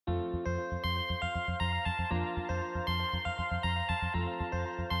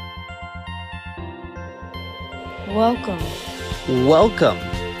Welcome. Welcome.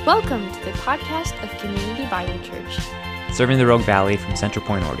 Welcome to the podcast of Community Bible Church. Serving the Rogue Valley from Central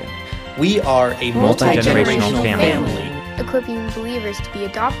Point, Oregon. We are a multi-generational family. Equipping believers to be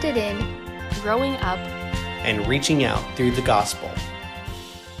adopted in, growing up, and reaching out through the gospel.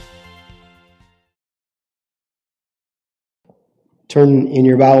 Turn in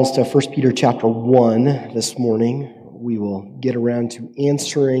your Bibles to 1 Peter chapter 1 this morning. We will get around to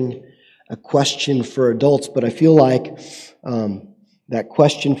answering a question for adults, but I feel like that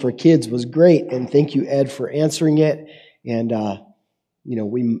question for kids was great, and thank you, Ed, for answering it. And,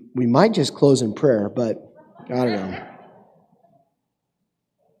 we might just close in prayer, but I don't know.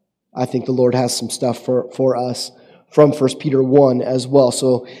 I think the Lord has some stuff for us from 1 Peter 1 as well.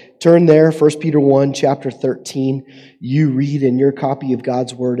 So turn there, 1 Peter 1, chapter 13. You read in your copy of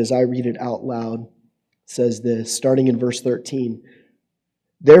God's Word as I read it out loud. It says this, starting in verse 13.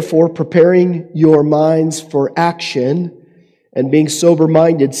 Therefore, preparing your minds for action and being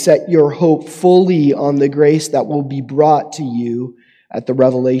sober-minded, set your hope fully on the grace that will be brought to you at the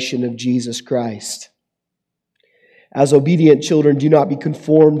revelation of Jesus Christ. As obedient children, do not be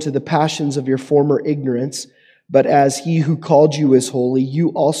conformed to the passions of your former ignorance, but as He who called you is holy, you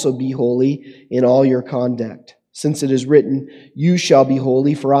also be holy in all your conduct. Since it is written, you shall be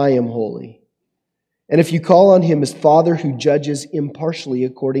holy, for I am holy. And if you call on Him as Father who judges impartially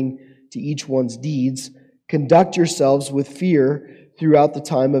according to each one's deeds, conduct yourselves with fear throughout the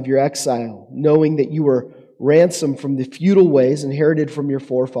time of your exile, knowing that you were ransomed from the futile ways inherited from your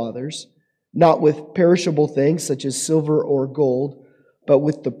forefathers, not with perishable things such as silver or gold, but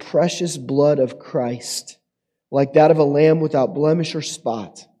with the precious blood of Christ, like that of a lamb without blemish or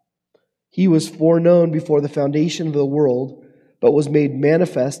spot. He was foreknown before the foundation of the world, but was made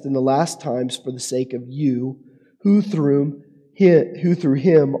manifest in the last times for the sake of you, who through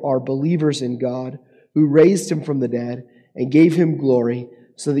Him are believers in God, who raised Him from the dead and gave Him glory,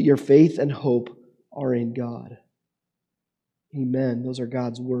 so that your faith and hope are in God. Amen. Those are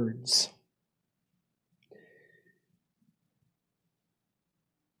God's words.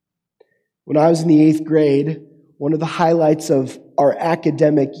 When I was in the 8th grade, one of the highlights of our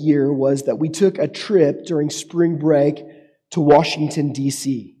academic year was that we took a trip during spring break to Washington,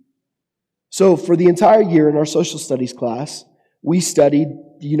 D.C. So for the entire year in our social studies class, we studied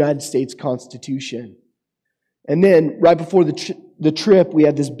the United States Constitution. And then right before the trip, we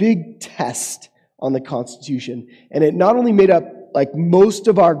had this big test on the Constitution. And it not only made up like most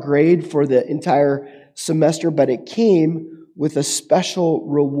of our grade for the entire semester, but it came with a special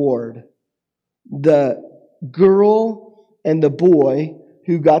reward. The girl and the boy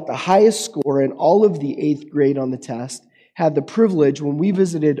who got the highest score in all of the 8th grade on the test had the privilege, when we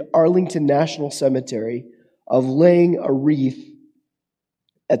visited Arlington National Cemetery, of laying a wreath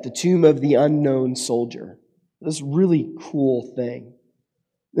at the tomb of the unknown soldier. This really cool thing.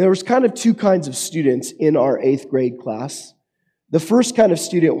 There was kind of two kinds of students in our 8th grade class. The first kind of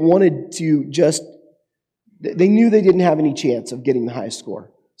student wanted to they knew they didn't have any chance of getting the highest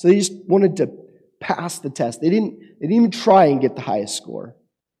score. So they just wanted to pass the test. They didn't even try and get the highest score.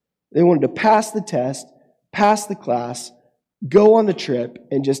 They wanted to pass the test, pass the class, go on the trip,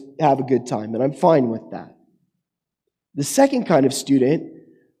 and just have a good time. And I'm fine with that. The second kind of student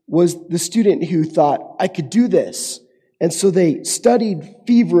was the student who thought, I could do this. And so they studied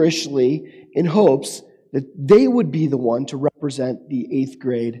feverishly in hopes that they would be the one to represent the 8th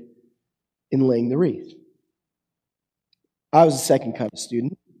grade in laying the wreath. I was the second kind of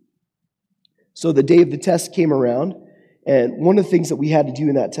student. So the day of the test came around, and one of the things that we had to do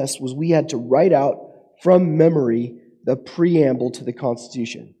in that test was we had to write out from memory the preamble to the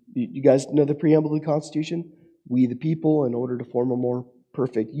Constitution. You guys know the preamble to the Constitution? We the people, in order to form a more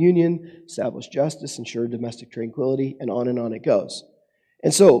perfect union, establish justice, ensure domestic tranquility, and on it goes.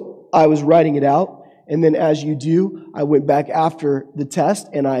 And so I was writing it out, and then as you do, I went back after the test,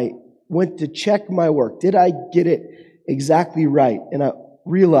 and I went to check my work. Did I get it exactly right? And I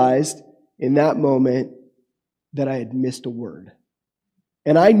realized in that moment that I had missed a word.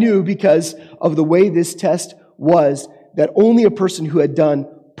 And I knew, because of the way this test was, that only a person who had done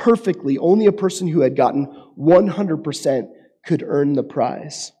perfectly, only a person who had gotten 100% could earn the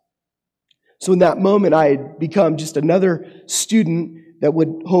prize. So in that moment, I had become just another student that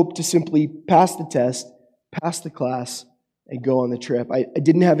would hope to simply pass the test, pass the class, and go on the trip. I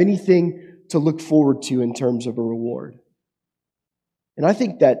didn't have anything to look forward to in terms of a reward. And I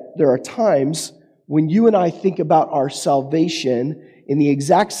think that there are times when you and I think about our salvation in the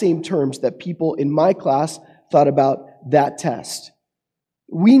exact same terms that people in my class thought about that test.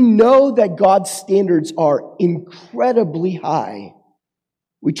 We know that God's standards are incredibly high.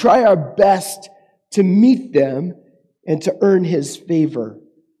 We try our best to meet them, and to earn His favor.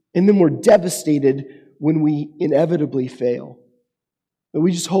 And then we're devastated when we inevitably fail. But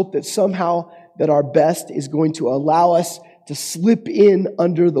we just hope that somehow that our best is going to allow us to slip in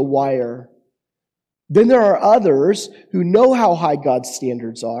under the wire. Then there are others who know how high God's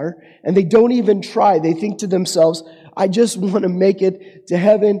standards are, and they don't even try. They think to themselves, I just want to make it to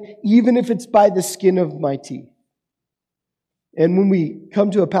heaven, even if it's by the skin of my teeth. And when we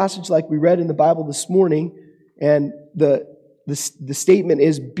come to a passage like we read in the Bible this morning, and the statement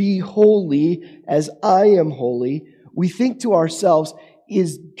is, be holy as I am holy, we think to ourselves,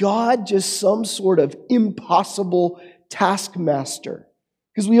 is God just some sort of impossible taskmaster?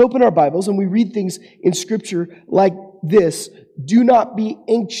 Because we open our Bibles and we read things in Scripture like this: do not be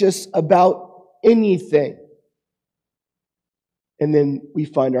anxious about anything. And then we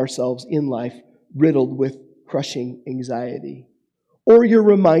find ourselves in life riddled with crushing anxiety. Or you're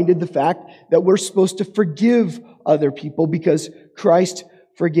reminded the fact that we're supposed to forgive other people because Christ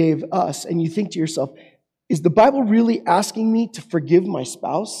forgave us. And you think to yourself, is the Bible really asking me to forgive my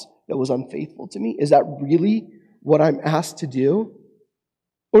spouse that was unfaithful to me? Is that really what I'm asked to do?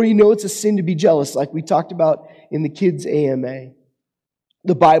 Or it's a sin to be jealous, like we talked about in the kids' AMA.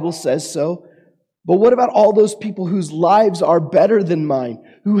 The Bible says so. But what about all those people whose lives are better than mine,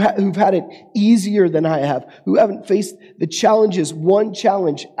 who've had it easier than I have, who haven't faced the challenges, one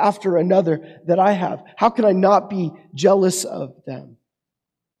challenge after another that I have? How can I not be jealous of them?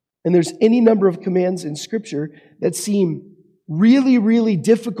 And there's any number of commands in Scripture that seem really, really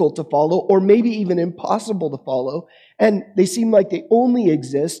difficult to follow, or maybe even impossible to follow, and they seem like they only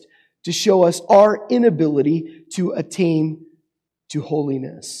exist to show us our inability to attain to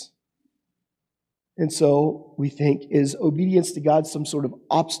holiness. And so we think, is obedience to God some sort of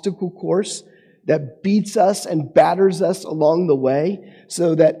obstacle course that beats us and batters us along the way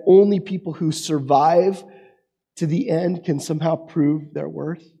so that only people who survive to the end can somehow prove their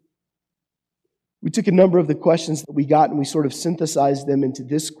worth? We took a number of the questions that we got and we sort of synthesized them into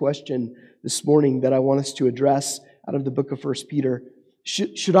this question this morning that I want us to address out of the book of 1 Peter.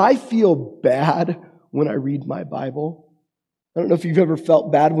 Should I feel bad when I read my Bible? I don't know if you've ever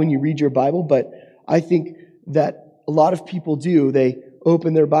felt bad when you read your Bible, but I think that a lot of people do. They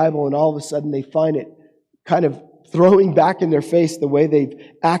open their Bible and all of a sudden they find it kind of throwing back in their face the way they've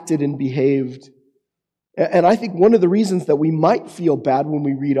acted and behaved. And I think one of the reasons that we might feel bad when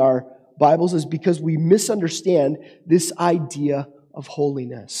we read our Bibles is because we misunderstand this idea of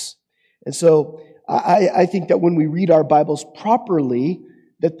holiness. And so I think that when we read our Bibles properly,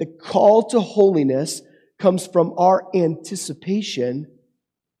 that the call to holiness comes from our anticipation,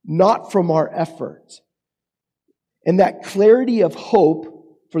 not from our effort. And that clarity of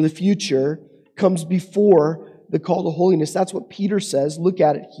hope for the future comes before the call to holiness. That's what Peter says. Look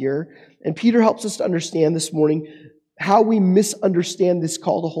at it here. And Peter helps us to understand this morning how we misunderstand this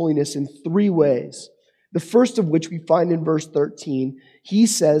call to holiness in three ways. The first of which we find in verse 13. He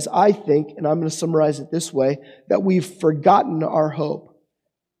says, I think, and I'm going to summarize it this way, that we've forgotten our hope.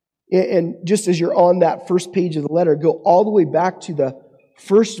 And just as you're on that first page of the letter, go all the way back to the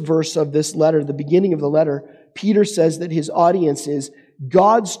first verse of this letter, the beginning of the letter. Peter says that his audience is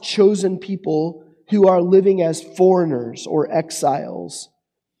God's chosen people who are living as foreigners or exiles.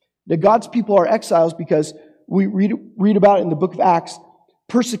 Now, God's people are exiles because we read about it in the book of Acts.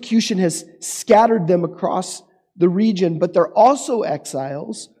 Persecution has scattered them across the region, but they're also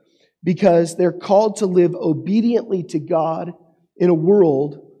exiles because they're called to live obediently to God in a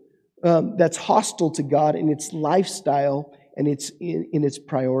world that's hostile to God in its lifestyle and in its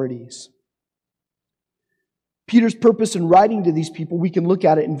priorities. Peter's purpose in writing to these people, we can look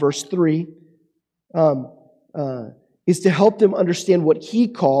at it in verse 3, is to help them understand what he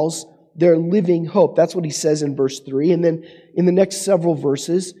calls their living hope. That's what he says in verse 3. And then in the next several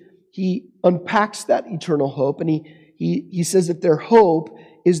verses, he unpacks that eternal hope, and he says that their hope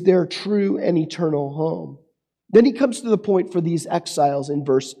is their true and eternal home. Then he comes to the point for these exiles in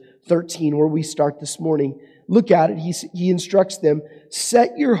verse 13, where we start this morning. Look at it. He instructs them,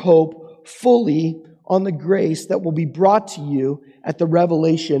 set your hope fully on the grace that will be brought to you at the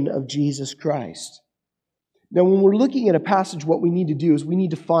revelation of Jesus Christ. Now, when we're looking at a passage, what we need to do is we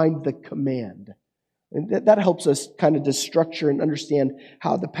need to find the command. And that helps us kind of to structure and understand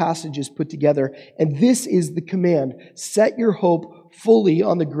how the passage is put together. And this is the command. Set your hope fully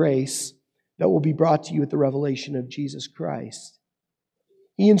on the grace that will be brought to you at the revelation of Jesus Christ.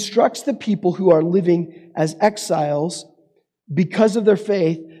 He instructs the people who are living as exiles because of their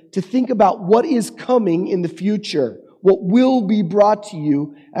faith to think about what is coming in the future, what will be brought to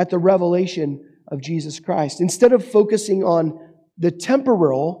you at the revelation of Jesus Christ. Instead of focusing on the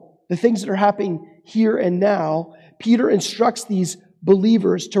temporal, the things that are happening here and now, Peter instructs these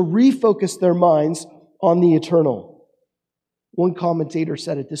believers to refocus their minds on the eternal. One commentator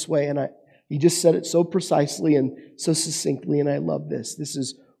said it this way, and he just said it so precisely and so succinctly, and I love this. This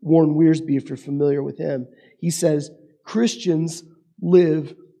is Warren Wiersbe, if you're familiar with him. He says, Christians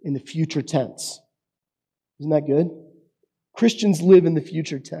live in the future tense. Isn't that good? Christians live in the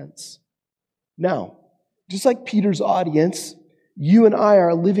future tense. Now, just like Peter's audience, you and I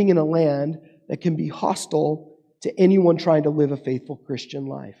are living in a land that can be hostile to anyone trying to live a faithful Christian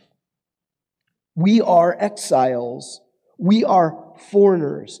life. We are exiles. We are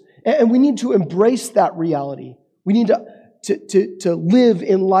foreigners. And we need to embrace that reality. We need to live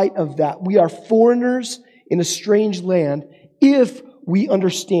in light of that. We are foreigners in a strange land if we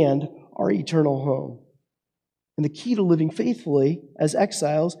understand our eternal home. And the key to living faithfully as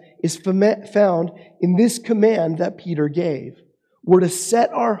exiles is found in this command that Peter gave. We're to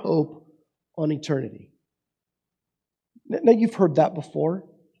set our hope on eternity. Now, you've heard that before,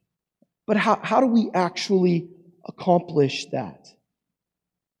 but how do we actually accomplish that?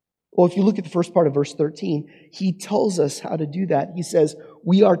 Well, if you look at the first part of verse 13, he tells us how to do that. He says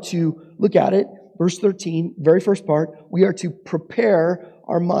we are to, look at it, verse 13, very first part, we are to prepare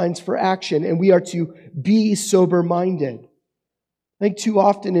our minds for action, and we are to be sober-minded. I think too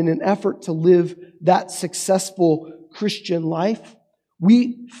often in an effort to live that successful Christian life,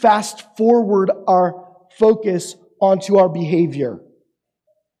 we fast forward our focus onto our behavior.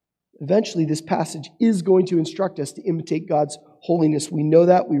 Eventually, this passage is going to instruct us to imitate God's holiness. We know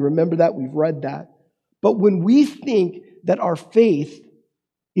that, we remember that, we've read that. But when we think that our faith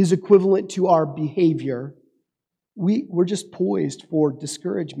is equivalent to our behavior, we're just poised for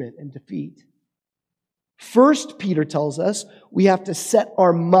discouragement and defeat. First, Peter tells us we have to set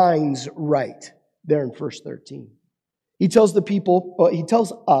our minds right there in verse 13. He tells the people, he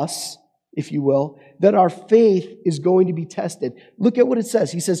tells us, if you will, that our faith is going to be tested. Look at what it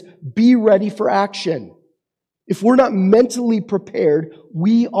says. He says, be ready for action. If we're not mentally prepared,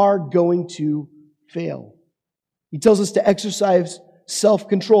 we are going to fail. He tells us to exercise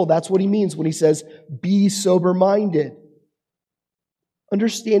self-control. That's what he means when he says, be sober-minded.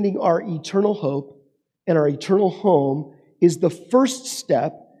 Understanding our eternal hope and our eternal home is the first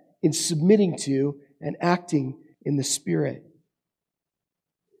step in submitting to and acting in the Spirit.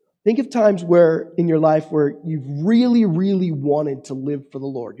 Think of times where in your life where you've really, really wanted to live for the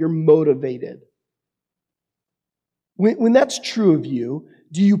Lord. You're motivated. When that's true of you,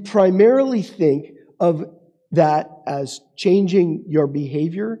 do you primarily think of that as changing your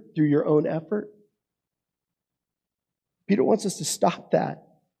behavior through your own effort? Peter wants us to stop that.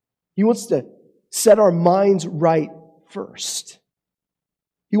 He wants to set our minds right first.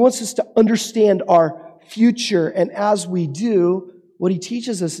 He wants us to understand our future, and as we do, what he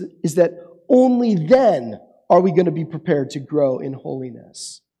teaches us is that only then are we going to be prepared to grow in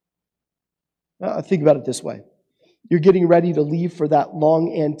holiness. Think about it this way. You're getting ready to leave for that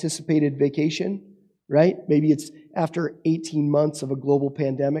long-anticipated vacation, right? Maybe it's after 18 months of a global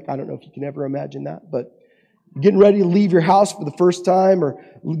pandemic. I don't know if you can ever imagine that, but you're getting ready to leave your house for the first time or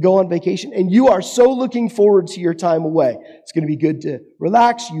go on vacation, and you are so looking forward to your time away. It's going to be good to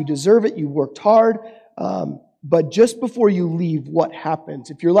relax. You deserve it. You worked hard. But just before you leave, what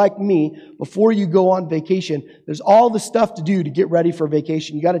happens? If you're like me, before you go on vacation, there's all the stuff to do to get ready for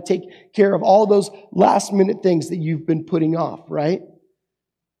vacation. You got to take care of all those last-minute things that you've been putting off, right?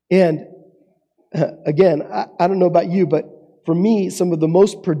 And again, I don't know about you, but for me, some of the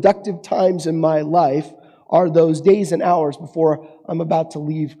most productive times in my life are those days and hours before I'm about to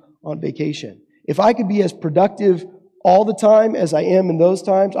leave on vacation. If I could be as productive all the time as I am in those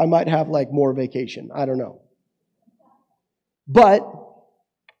times, I might have like more vacation. I don't know. But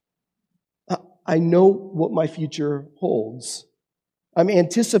I know what my future holds. I'm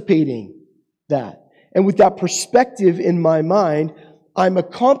anticipating that. And with that perspective in my mind, I'm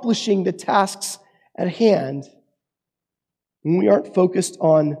accomplishing the tasks at hand. When we aren't focused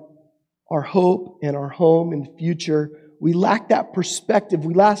on our hope and our home in the future, we lack that perspective.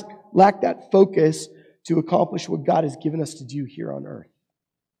 We lack that focus to accomplish what God has given us to do here on earth.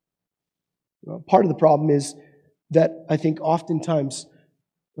 Part of the problem is that I think oftentimes,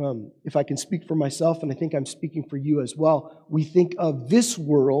 if I can speak for myself, and I think I'm speaking for you as well, we think of this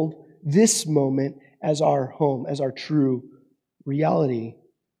world, this moment, as our home, as our true reality,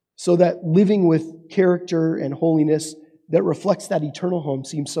 so that living with character and holiness that reflects that eternal home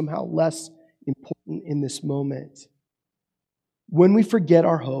seems somehow less important in this moment. When we forget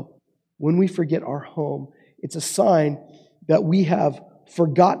our hope, when we forget our home, it's a sign that we have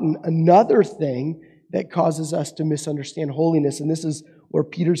forgotten another thing that causes us to misunderstand holiness. And this is where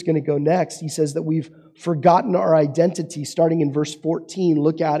Peter's going to go next. He says that we've forgotten our identity. Starting in verse 14,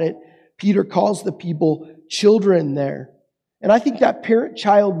 look at it. Peter calls the people children there. And I think that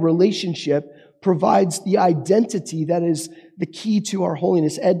parent-child relationship provides the identity that is the key to our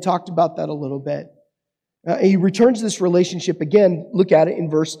holiness. Ed talked about that a little bit. He returns to this relationship again. Look at it in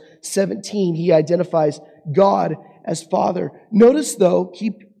verse 17. He identifies God as Father. Notice, though,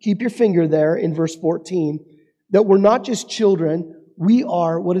 keep your finger there in verse 14, that we're not just children. We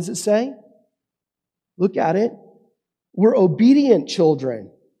are, what does it say? Look at it. We're obedient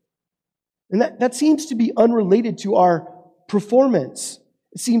children. And that seems to be unrelated to our performance.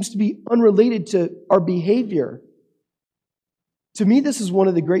 It seems to be unrelated to our behavior. To me, this is one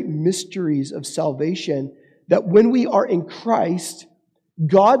of the great mysteries of salvation, that when we are in Christ,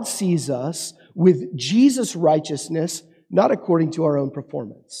 God sees us with Jesus' righteousness, not according to our own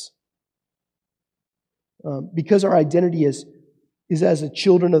performance. Because our identity is as a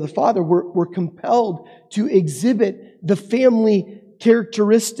children of the Father, we're compelled to exhibit the family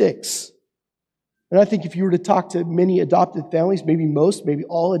characteristics. And I think if you were to talk to many adopted families, maybe most, maybe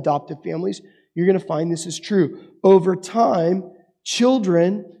all adopted families, you're going to find this is true. Over time,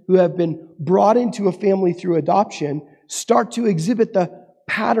 children who have been brought into a family through adoption start to exhibit the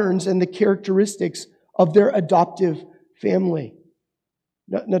patterns and the characteristics of their adoptive family.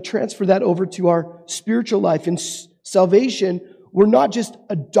 Now transfer that over to our spiritual life. In salvation, we're not just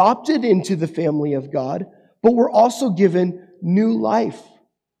adopted into the family of God, but we're also given new life.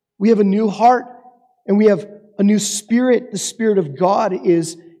 We have a new heart and we have a new spirit. The Spirit of God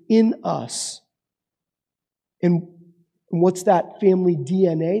is in us. And what's that family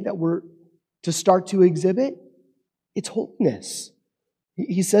DNA that we're to start to exhibit? It's holiness.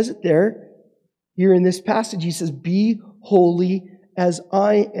 He says it there, here in this passage. He says, "Be holy as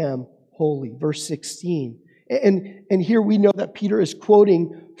I am holy." Verse 16. And here we know that Peter is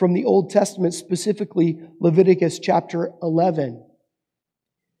quoting from the Old Testament, specifically Leviticus chapter 11.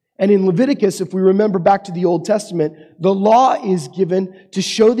 And in Leviticus, if we remember back to the Old Testament, the law is given to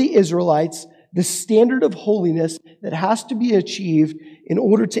show the Israelites the standard of holiness that has to be achieved in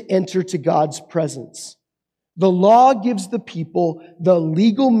order to enter to God's presence. The law gives the people the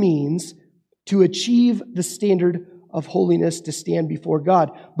legal means to achieve the standard of holiness to stand before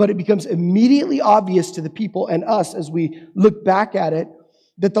God. But it becomes immediately obvious to the people and us as we look back at it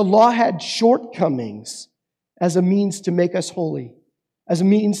that the law had shortcomings as a means to make us holy, as a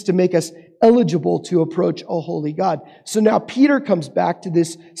means to make us eligible to approach a holy God. So now Peter comes back to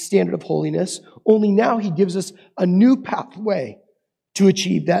this standard of holiness, only now he gives us a new pathway to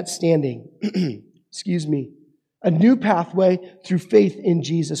achieve that standing. Excuse me. A new pathway through faith in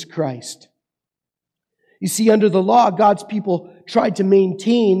Jesus Christ. You see, under the law, God's people tried to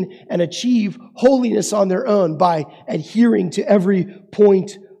maintain and achieve holiness on their own by adhering to every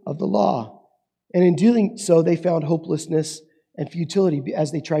point of the law. And in doing so, they found hopelessness and futility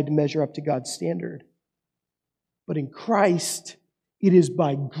as they tried to measure up to God's standard. But in Christ, it is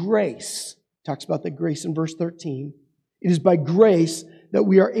by grace. Talks about the grace in verse 13. It is by grace that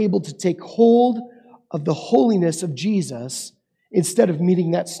we are able to take hold of the holiness of Jesus instead of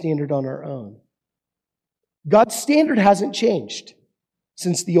meeting that standard on our own. God's standard hasn't changed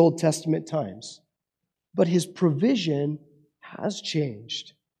since the Old Testament times, but His provision has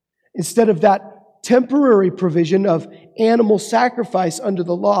changed. Instead of that temporary provision of animal sacrifice under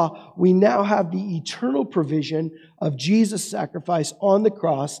the law, we now have the eternal provision of Jesus' sacrifice on the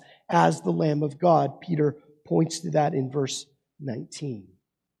cross as the Lamb of God. Peter points to that in verse 19.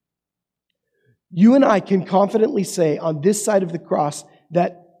 You and I can confidently say on this side of the cross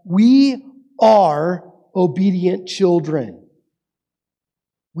that we are obedient children.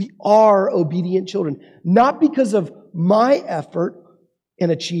 We are obedient children, not because of my effort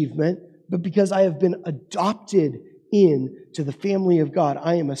and achievement, but because I have been adopted into the family of God.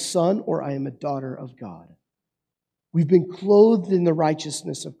 I am a son or I am a daughter of God. We've been clothed in the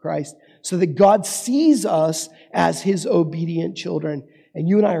righteousness of Christ so that God sees us as His obedient children. And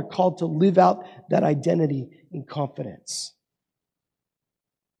you and I are called to live out that identity in confidence.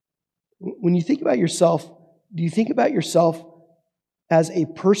 When you think about yourself, do you think about yourself as a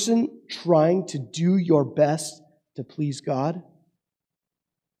person trying to do your best to please God?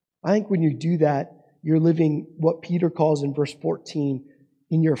 I think when you do that, you're living what Peter calls in verse 14,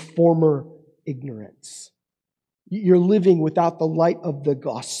 in your former ignorance. You're living without the light of the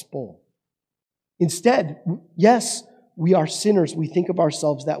gospel. Instead, yes, we are sinners. We think of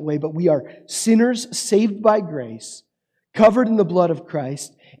ourselves that way, but we are sinners saved by grace, covered in the blood of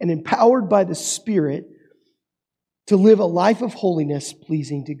Christ, and empowered by the Spirit to live a life of holiness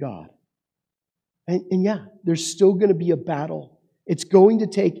pleasing to God. And yeah, there's still going to be a battle It's going to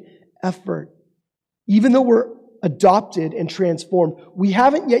take effort. Even though we're adopted and transformed, we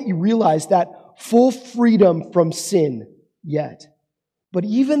haven't yet realized that full freedom from sin yet. But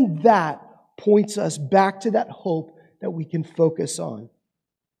even that points us back to that hope that we can focus on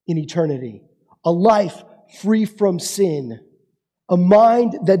in eternity. A life free from sin, a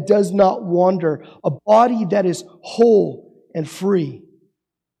mind that does not wander, a body that is whole and free.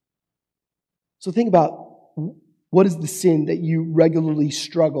 So think about, what is the sin that you regularly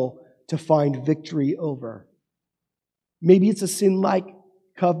struggle to find victory over? Maybe it's a sin like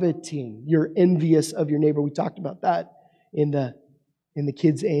coveting. You're envious of your neighbor. We talked about that in the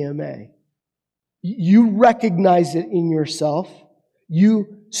kids' AMA. You recognize it in yourself.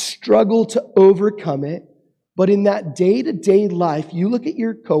 You struggle to overcome it. But in that day-to-day life, you look at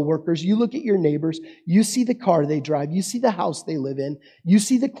your coworkers, you look at your neighbors, you see the car they drive, you see the house they live in, you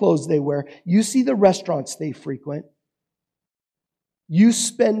see the clothes they wear, you see the restaurants they frequent. You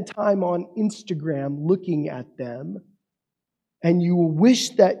spend time on Instagram looking at them, and you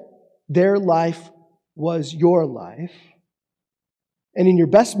wish that their life was your life. And in your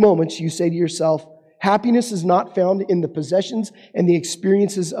best moments, you say to yourself, happiness is not found in the possessions and the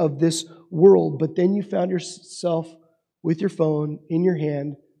experiences of this world. But then you found yourself with your phone in your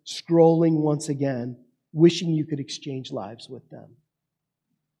hand, scrolling once again, wishing you could exchange lives with them.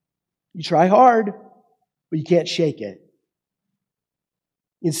 You try hard, but you can't shake it.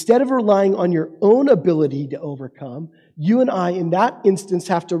 Instead of relying on your own ability to overcome, you and I, in that instance,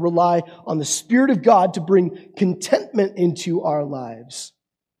 have to rely on the Spirit of God to bring contentment into our lives,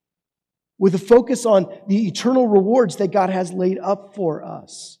 with a focus on the eternal rewards that God has laid up for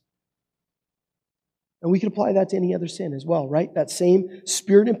us. And we can apply that to any other sin as well, right? That same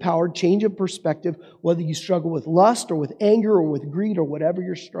Spirit-empowered change of perspective, whether you struggle with lust or with anger or with greed or whatever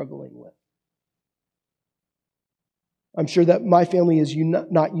you're struggling with. I'm sure that my family is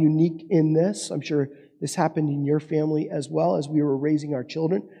not unique in this. I'm sure this happened in your family as well. As we were raising our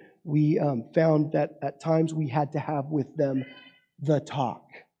children, we found that at times we had to have with them the talk.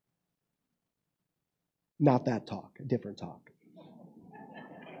 Not that talk, a different talk.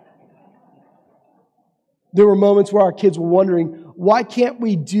 There were moments where our kids were wondering, why can't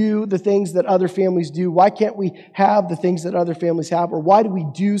we do the things that other families do? Why can't we have the things that other families have? Or why do we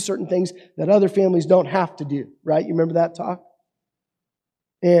do certain things that other families don't have to do? Right? You remember that talk?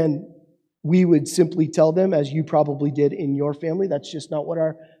 And we would simply tell them, as you probably did in your family, that's just not what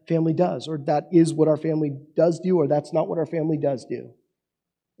our family does. Or that is what our family does do, or that's not what our family does do.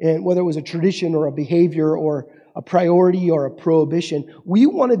 And whether it was a tradition or a behavior or a priority or a prohibition, we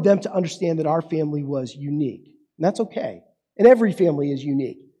wanted them to understand that our family was unique. And that's okay. And every family is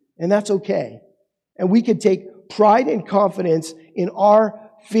unique. And that's okay. And we could take pride and confidence in our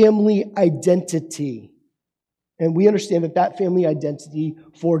family identity. And we understand that that family identity,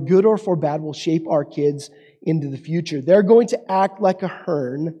 for good or for bad, will shape our kids into the future. They're going to act like a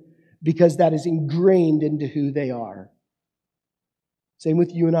Hearne because that is ingrained into who they are. Same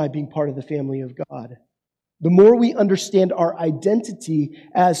with you and I being part of the family of God. The more we understand our identity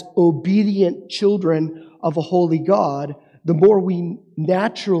as obedient children of a holy God, the more we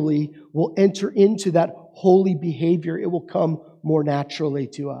naturally will enter into that holy behavior. It will come more naturally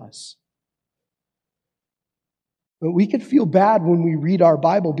to us. But we could feel bad when we read our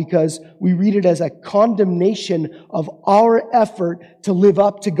Bible because we read it as a condemnation of our effort to live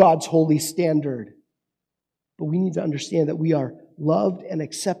up to God's holy standard. But we need to understand that we are loved and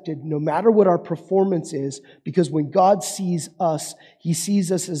accepted no matter what our performance is, because when God sees us, He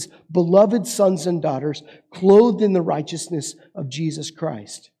sees us as beloved sons and daughters, clothed in the righteousness of Jesus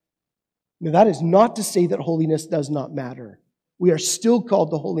Christ. Now, that is not to say that holiness does not matter. We are still called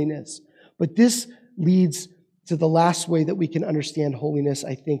to holiness. But this leads to the last way that we can understand holiness,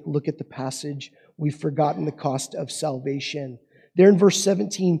 I think. Look at the passage. We've forgotten the cost of salvation. There in verse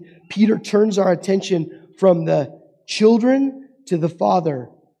 17, Peter turns our attention from the children to the Father,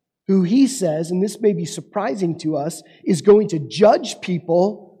 who he says, and this may be surprising to us, is going to judge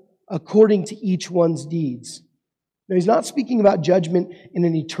people according to each one's deeds. Now, he's not speaking about judgment in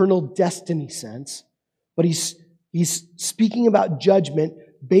an eternal destiny sense, but he's speaking about judgment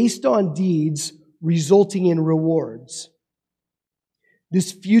based on deeds resulting in rewards.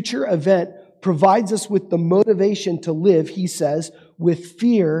 This future event provides us with the motivation to live, he says, with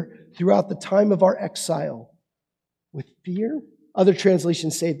fear throughout the time of our exile. With fear? Other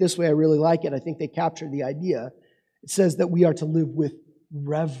translations say it this way. I really like it. I think they capture the idea. It says that we are to live with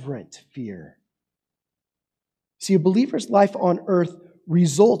reverent fear. See, a believer's life on earth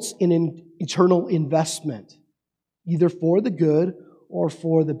results in an eternal investment, either for the good or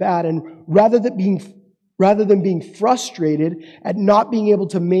for the bad. And rather Rather than being frustrated at not being able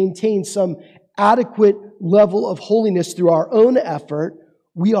to maintain some adequate level of holiness through our own effort,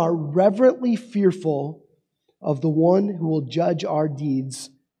 we are reverently fearful of the one who will judge our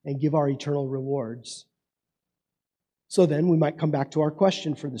deeds and give our eternal rewards. So then we might come back to our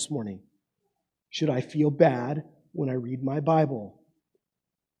question for this morning. Should I feel bad when I read my Bible?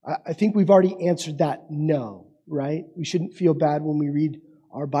 I think we've already answered that no, right? We shouldn't feel bad when we read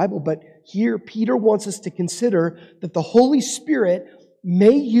our Bible. But here, Peter wants us to consider that the Holy Spirit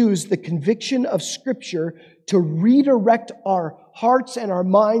may use the conviction of Scripture to redirect our hearts and our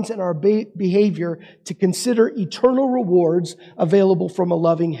minds and our behavior to consider eternal rewards available from a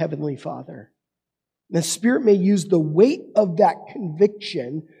loving Heavenly Father. The Spirit may use the weight of that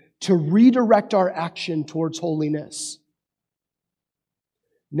conviction to redirect our action towards holiness.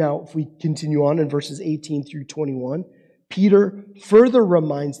 Now, if we continue on in verses 18 through 21, Peter further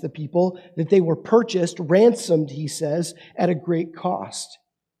reminds the people that they were purchased, ransomed, he says, at a great cost.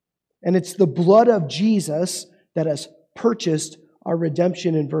 And it's the blood of Jesus that has purchased our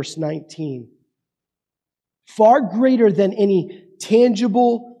redemption in verse 19. Far greater than any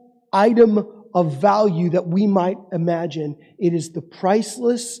tangible item of value that we might imagine, it is the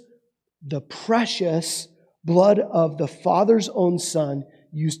priceless, the precious blood of the Father's own Son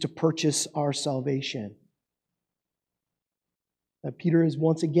used to purchase our salvation. Now, Peter is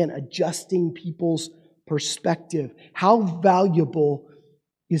once again adjusting people's perspective. How valuable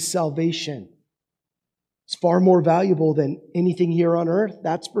is salvation? It's far more valuable than anything here on earth.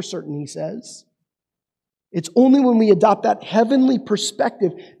 That's for certain, he says. It's only when we adopt that heavenly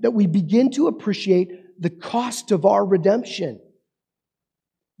perspective that we begin to appreciate the cost of our redemption.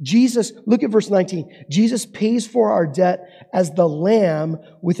 Jesus, look at verse 19. Jesus pays for our debt as the Lamb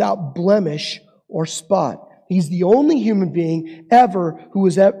without blemish or spot. He's the only human being ever who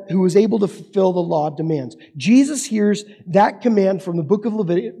was able to fulfill the law demands. Jesus hears that command from the book of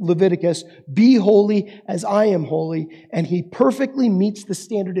Leviticus, be holy as I am holy, and he perfectly meets the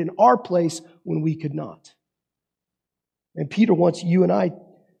standard in our place when we could not. And Peter wants you and I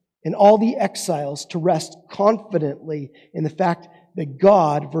and all the exiles to rest confidently in the fact that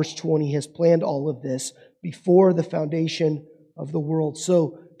God, verse 20, has planned all of this before the foundation of the world.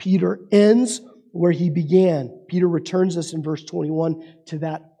 So Peter ends where he began. Peter returns us in verse 21 to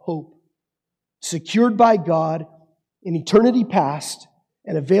that hope. Secured by God in eternity past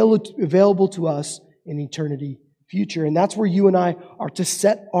and available to us in eternity future. And that's where you and I are to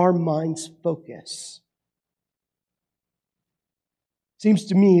set our minds' focus. Seems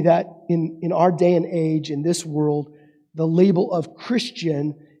to me that in our day and age, in this world, the label of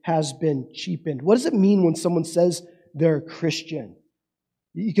Christian has been cheapened. What does it mean when someone says they're a Christian?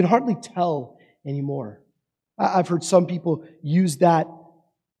 You can hardly tell anymore. I've heard some people use that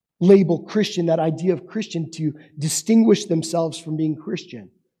label Christian, that idea of Christian, to distinguish themselves from being Christian.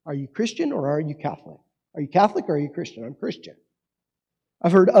 Are you Christian or are you Catholic? Are you Catholic or are you Christian? I'm Christian.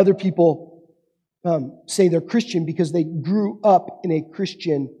 I've heard other people say they're Christian because they grew up in a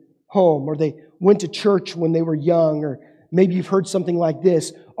Christian home, or they went to church when they were young, or maybe you've heard something like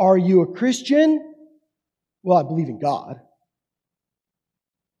this: are you a Christian? Well, I believe in God.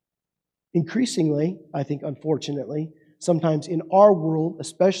 Increasingly, I think unfortunately, sometimes in our world,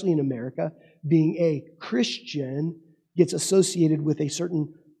 especially in America, being a Christian gets associated with a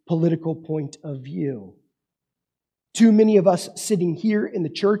certain political point of view. Too many of us sitting here in the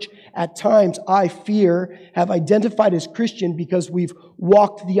church, at times, I fear, have identified as Christian because we've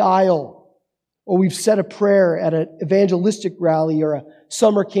walked the aisle, or we've said a prayer at an evangelistic rally, or a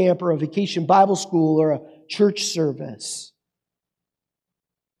summer camp, or a vacation Bible school, or a church service.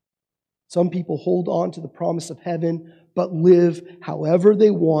 Some people hold on to the promise of heaven, but live however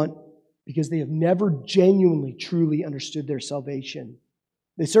they want because they have never genuinely, truly understood their salvation.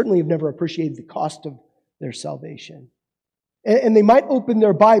 They certainly have never appreciated the cost of their salvation. And they might open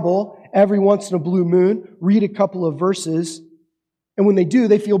their Bible every once in a blue moon, read a couple of verses, and when they do,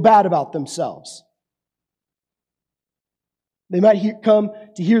 they feel bad about themselves. They might come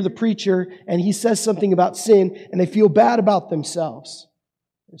to hear the preacher, and he says something about sin, and they feel bad about themselves.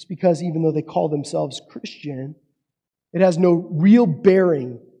 It's because even though they call themselves Christian, it has no real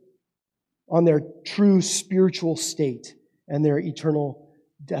bearing on their true spiritual state and their eternal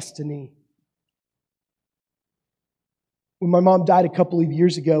destiny. When my mom died a couple of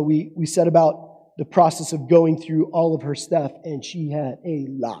years ago, we set about the process of going through all of her stuff, and she had a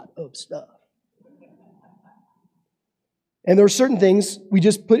lot of stuff. And there were certain things we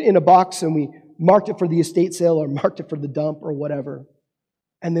just put in a box and we marked it for the estate sale or marked it for the dump or whatever.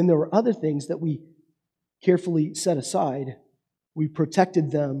 And then there were other things that we carefully set aside. We protected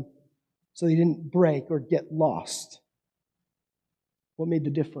them so they didn't break or get lost. What made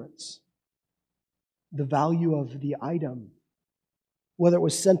the difference? The value of the item. Whether it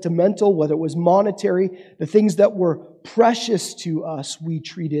was sentimental, whether it was monetary, the things that were precious to us, we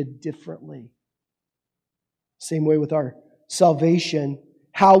treated differently. Same way with our salvation.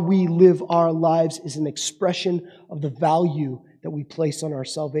 How we live our lives is an expression of the value that we place on our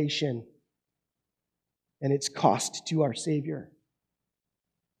salvation and its cost to our Savior.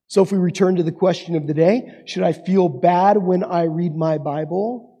 So if we return to the question of the day, should I feel bad when I read my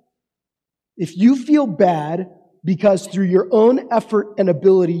Bible? If you feel bad because through your own effort and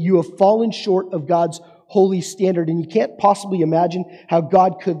ability you have fallen short of God's holy standard and you can't possibly imagine how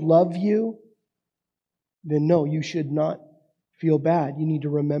God could love you, then no, you should not feel bad. You need to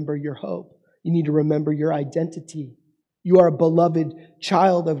remember your hope. You need to remember your identity. You are a beloved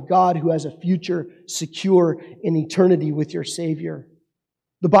child of God who has a future secure in eternity with your Savior.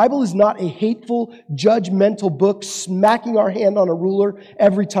 The Bible is not a hateful, judgmental book smacking our hand on a ruler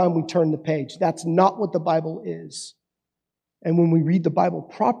every time we turn the page. That's not what the Bible is. And when we read the Bible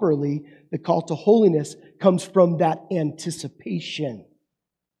properly, the call to holiness comes from that anticipation,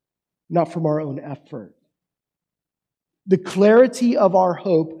 not from our own effort. The clarity of our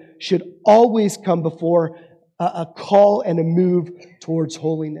hope should always come before a call and a move towards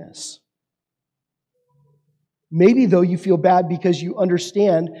holiness. Maybe, though, you feel bad because you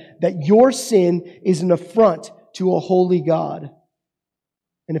understand that your sin is an affront to a holy God.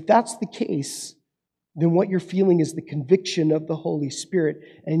 And if that's the case, then what you're feeling is the conviction of the Holy Spirit.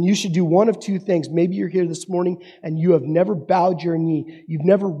 And you should do one of two things. Maybe you're here this morning and you have never bowed your knee. You've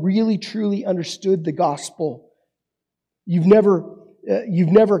never really, truly understood the gospel. You've never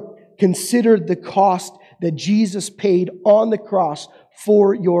considered the cost that Jesus paid on the cross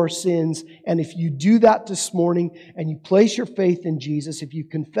for your sins. And if you do that this morning and you place your faith in Jesus, if you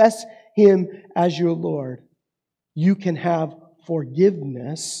confess Him as your Lord, you can have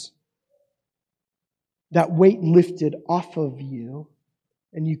forgiveness, that weight lifted off of you,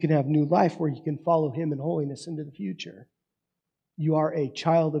 and you can have new life where you can follow Him in holiness into the future. You are a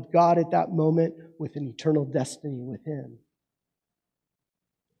child of God at that moment with an eternal destiny with Him.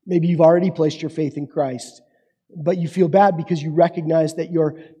 Maybe you've already placed your faith in Christ, but you feel bad because you recognize that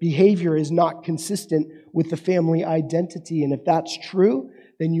your behavior is not consistent with the family identity. And if that's true,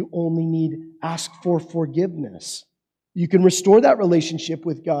 then you only need ask for forgiveness. You can restore that relationship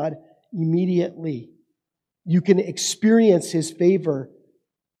with God immediately. You can experience His favor,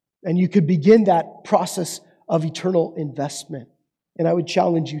 and you could begin that process of eternal investment. And I would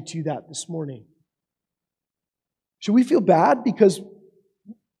challenge you to that this morning. Should we feel bad because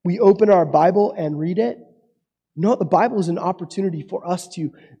we open our Bible and read it? No, the Bible is an opportunity for us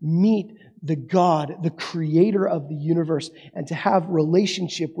to meet the God, the creator of the universe, and to have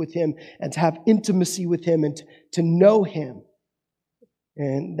relationship with Him, and to have intimacy with Him, and to know Him.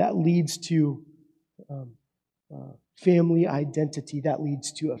 And that leads to family identity. That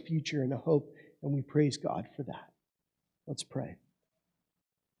leads to a future and a hope, and we praise God for that. Let's pray.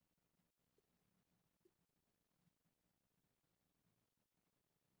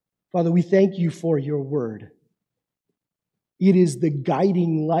 Father, we thank You for Your word. It is the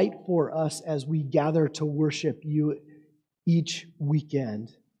guiding light for us as we gather to worship You each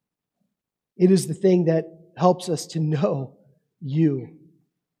weekend. It is the thing that helps us to know You.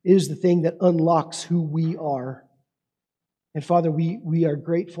 It is the thing that unlocks who we are. And Father, we are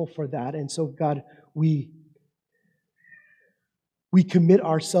grateful for that. And so, God, we commit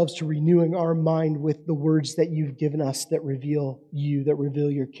ourselves to renewing our mind with the words that You've given us that reveal You, that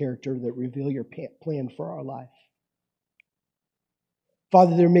reveal Your character, that reveal Your plan for our life.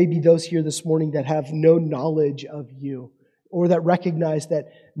 Father, there may be those here this morning that have no knowledge of You, or that recognize that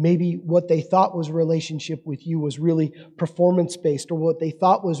maybe what they thought was relationship with You was really performance-based, or what they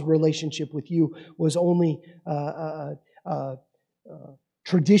thought was relationship with You was only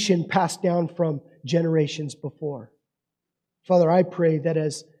tradition passed down from generations before. Father, I pray that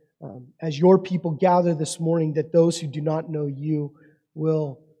as Your people gather this morning, that those who do not know You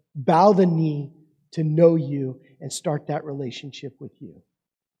will bow the knee to know You and start that relationship with You.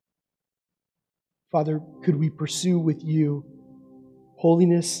 Father, could we pursue with You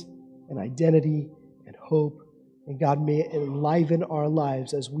holiness and identity and hope? And God, may it enliven our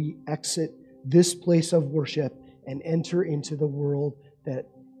lives as we exit this place of worship and enter into the world that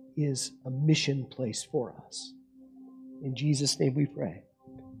is a mission place for us. In Jesus' name we pray.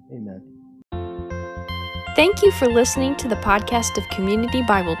 Amen. Thank you for listening to the podcast of Community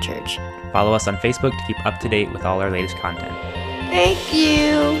Bible Church. Follow us on Facebook to keep up to date with all our latest content. Thank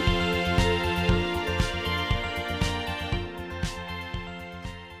you.